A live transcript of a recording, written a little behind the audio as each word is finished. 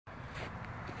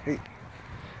Hey,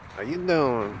 how you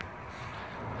doing?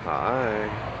 Hi.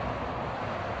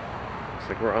 Looks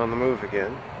like we're on the move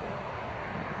again.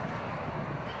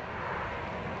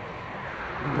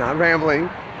 Not rambling.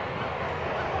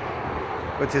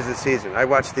 Which is the season? I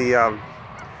watched the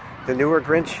newer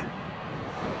Grinch,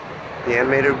 the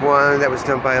animated one that was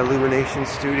done by Illumination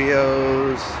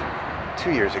Studios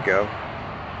 2 years ago.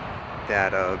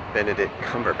 That Benedict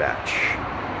Cumberbatch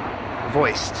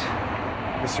voiced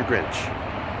Mr. Grinch.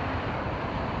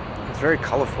 It's very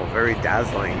colorful, very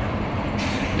dazzling.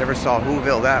 Never saw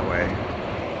Whoville that way.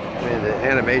 I mean, the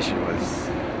animation was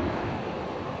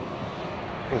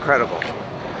incredible,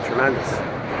 tremendous.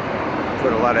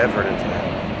 Put a lot of effort into that.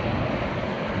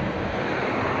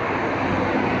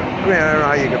 I mean, I don't know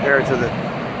how you compare it to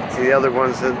the other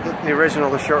ones. The original,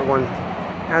 the short one,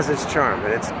 has its charm,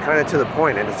 and it's kind of to the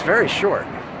point, and it's very short.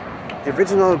 The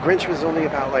original Grinch was only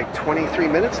about like 23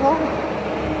 minutes long.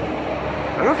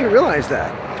 I don't know if you realize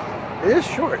that. It is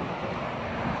short.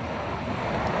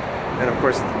 And of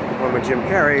course, the one with Jim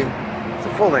Carrey, it's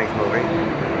a full-length movie,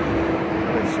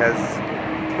 which has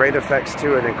great effects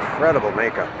too and incredible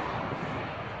makeup.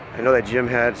 I know that Jim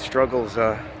had struggles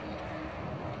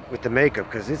with the makeup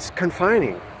because it's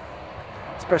confining,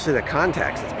 especially the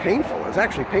contacts. It's painful. It's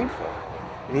actually painful.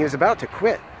 And he was about to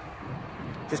quit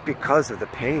just because of the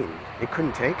pain. He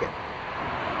couldn't take it.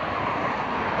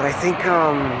 But I think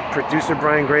producer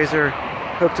Brian Grazer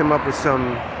hooked him up with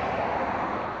some,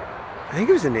 I think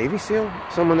it was a Navy SEAL,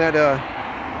 someone that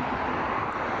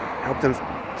helped him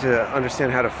to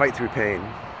understand how to fight through pain.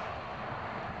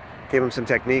 Gave him some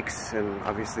techniques, and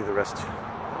obviously the rest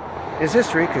is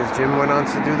history, because Jim went on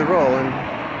to do the role, and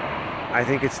I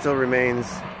think it still remains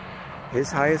his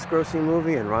highest grossing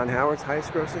movie and Ron Howard's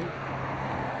highest grossing.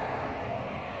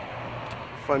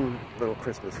 Fun little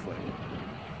Christmas flick.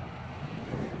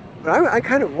 But I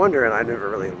kind of wonder, and I never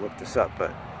really looked this up, but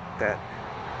that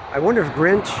I wonder if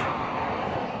Grinch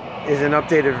is an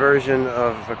updated version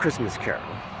of A Christmas Carol.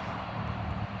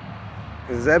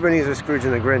 Because Ebenezer Scrooge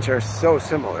and the Grinch are so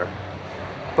similar.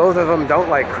 Both of them don't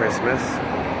like Christmas.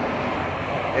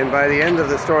 And by the end of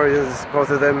the story, both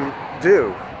of them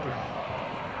do.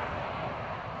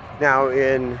 Now,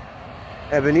 in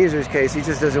Ebenezer's case, he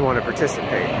just doesn't want to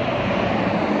participate.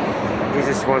 He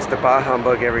just wants to bah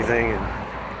humbug everything and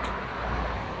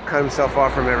cut himself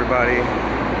off from everybody,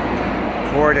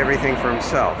 hoard everything for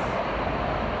himself.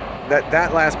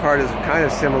 That last part is kind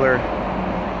of similar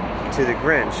to the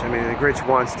Grinch. I mean, the Grinch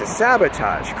wants to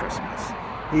sabotage Christmas.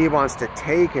 He wants to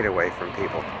take it away from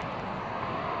people.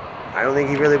 I don't think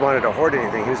he really wanted to hoard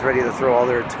anything. He was ready to throw all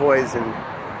their toys and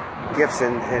gifts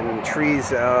and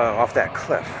trees off that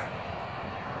cliff.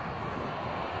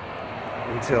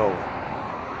 Until,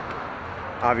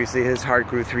 obviously, his heart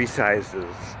grew 3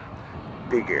 sizes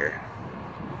bigger.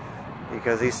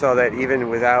 Because he saw that even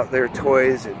without their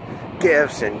toys and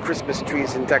gifts and Christmas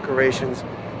trees and decorations,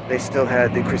 they still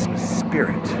had the Christmas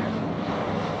spirit.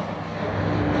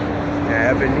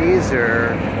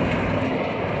 Ebenezer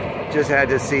just had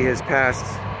to see his past,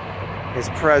 his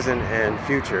present, and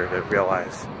future to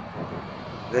realize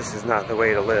this is not the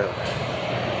way to live.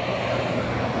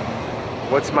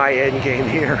 What's my end game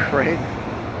here, right?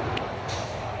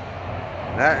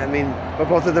 But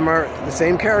both of them are the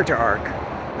same character arc.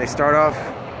 They start off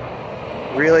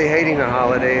really hating the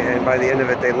holiday, and by the end of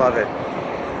it, they love it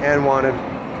and want to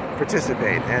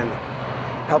participate and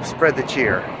help spread the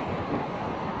cheer.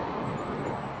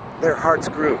 Their hearts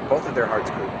grew. Both of their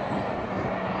hearts grew.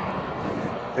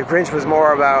 The Grinch was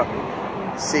more about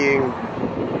seeing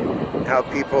how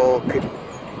people could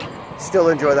still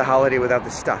enjoy the holiday without the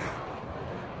stuff.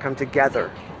 Come together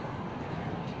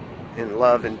in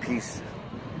love and peace.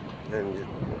 And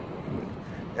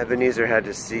Ebenezer had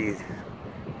to see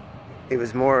it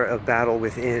was more a battle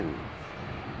within,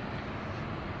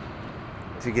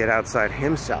 to get outside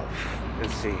himself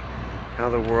and see how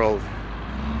the world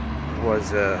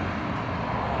was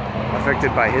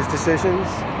affected by his decisions,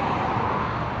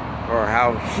 or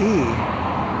how he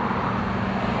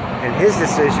and his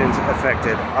decisions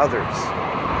affected others.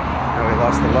 How he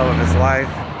lost the love of his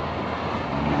life,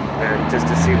 and just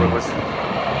to see what was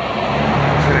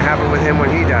going to happen with him when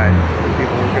he died. And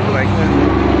people were going to be like,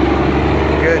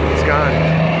 good, he's gone.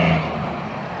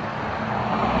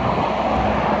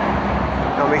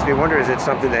 Now it makes me wonder, is it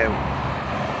something that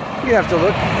you have to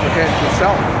look at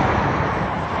yourself?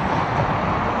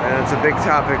 And it's a big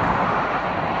topic,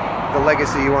 the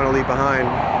legacy you want to leave behind.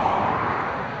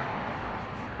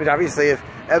 But obviously, if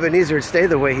Ebenezer had stayed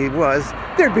the way he was,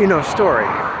 there'd be no story.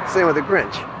 Same with the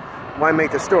Grinch. Why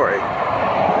make the story?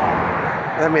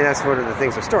 I mean, that's one of the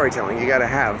things of storytelling. You got to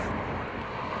have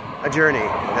a journey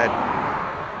that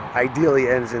ideally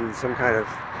ends in some kind of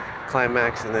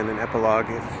climax and then an epilogue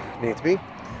if needs be.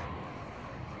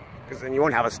 Because then you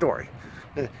won't have a story.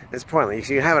 It's pointless.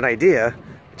 You can have an idea,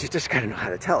 but you just gotta know how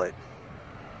to tell it.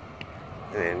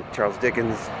 And Charles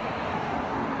Dickens,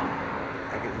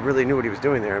 I really knew what he was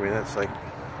doing there. I mean, that's like,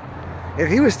 if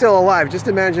he was still alive, just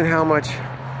imagine how much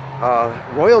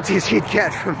royalties he'd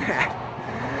get from that.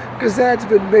 Because that's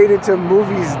been made into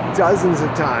movies dozens of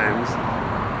times.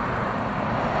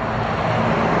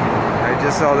 I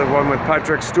just saw the one with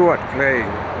Patrick Stewart playing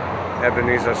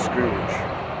Ebenezer Scrooge.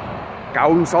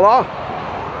 Counselor,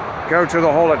 go to the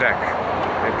holodeck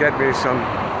and get me some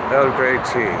Earl Grey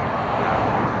tea.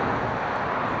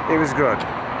 He was good.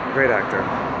 Great actor.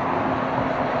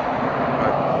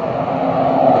 But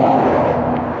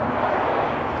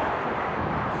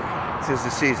this is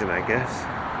the season, I guess,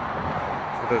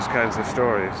 for those kinds of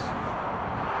stories.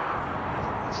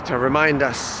 It's to remind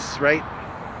us, right,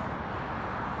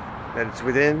 that it's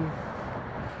within.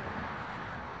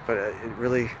 But it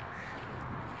really,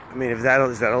 I mean, is that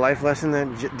a life lesson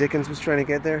that Dickens was trying to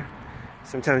get there?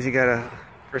 Sometimes you gotta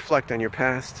reflect on your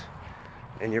past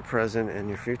and your present and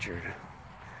your future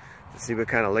to see what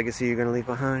kind of legacy you're gonna leave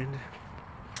behind.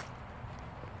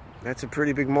 That's a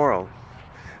pretty big moral.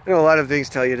 You know, a lot of things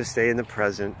tell you to stay in the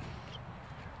present,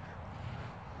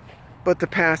 but the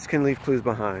past can leave clues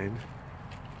behind.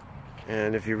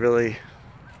 And if you're really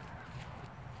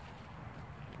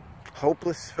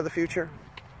hopeless for the future,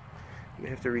 you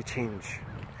have to rethink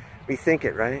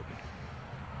it, right?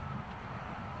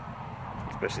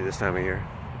 Especially this time of year.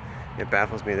 It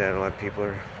baffles me that a lot of people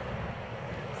are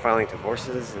filing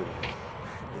divorces and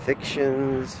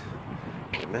evictions,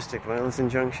 domestic violence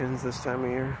injunctions this time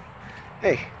of year.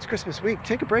 Hey, it's Christmas week.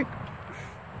 Take a break.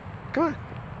 Come on.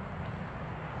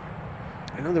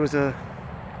 I know there was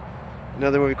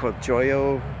another movie called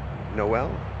Joyo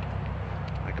Noel.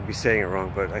 I could be saying it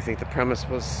wrong, but I think the premise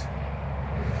was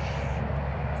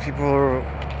people were,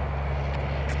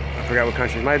 I forgot what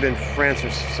country, it might have been France or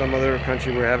some other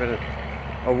country, were having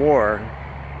a war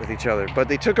with each other, but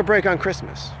they took a break on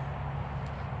Christmas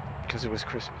because it was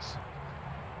Christmas.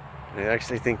 And I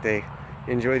actually think they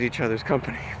enjoyed each other's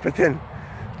company, but then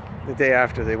the day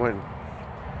after they went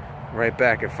right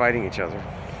back at fighting each other.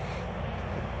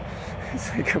 It's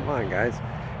like, come on guys,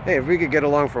 hey, if we could get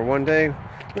along for one day,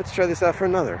 let's try this out for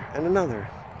another and another.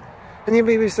 And you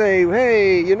maybe say,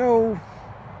 hey, you know,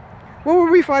 what were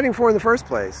we fighting for in the first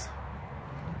place?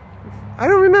 I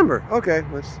don't remember. Okay,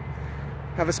 let's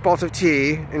have a spot of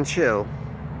tea and chill.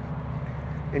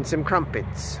 And some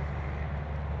crumpets.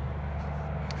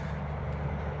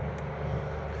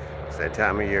 It's that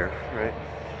time of year, right?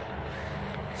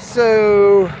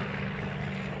 So,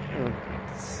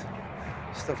 it's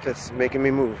stuff that's making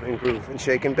me move and groove and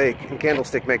shake and bake and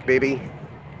candlestick make, baby.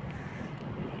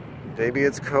 Baby,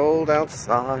 it's cold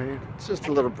outside. It's just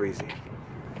a little breezy.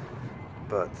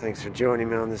 But thanks for joining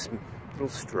me on this little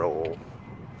stroll.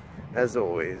 As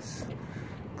always,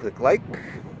 click like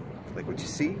what you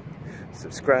see,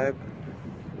 subscribe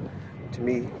to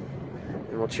me,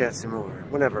 and we'll chat some more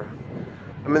whenever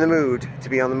I'm in the mood to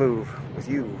be on the move with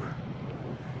you.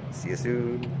 See you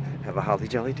soon. Have a holly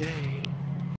jolly day.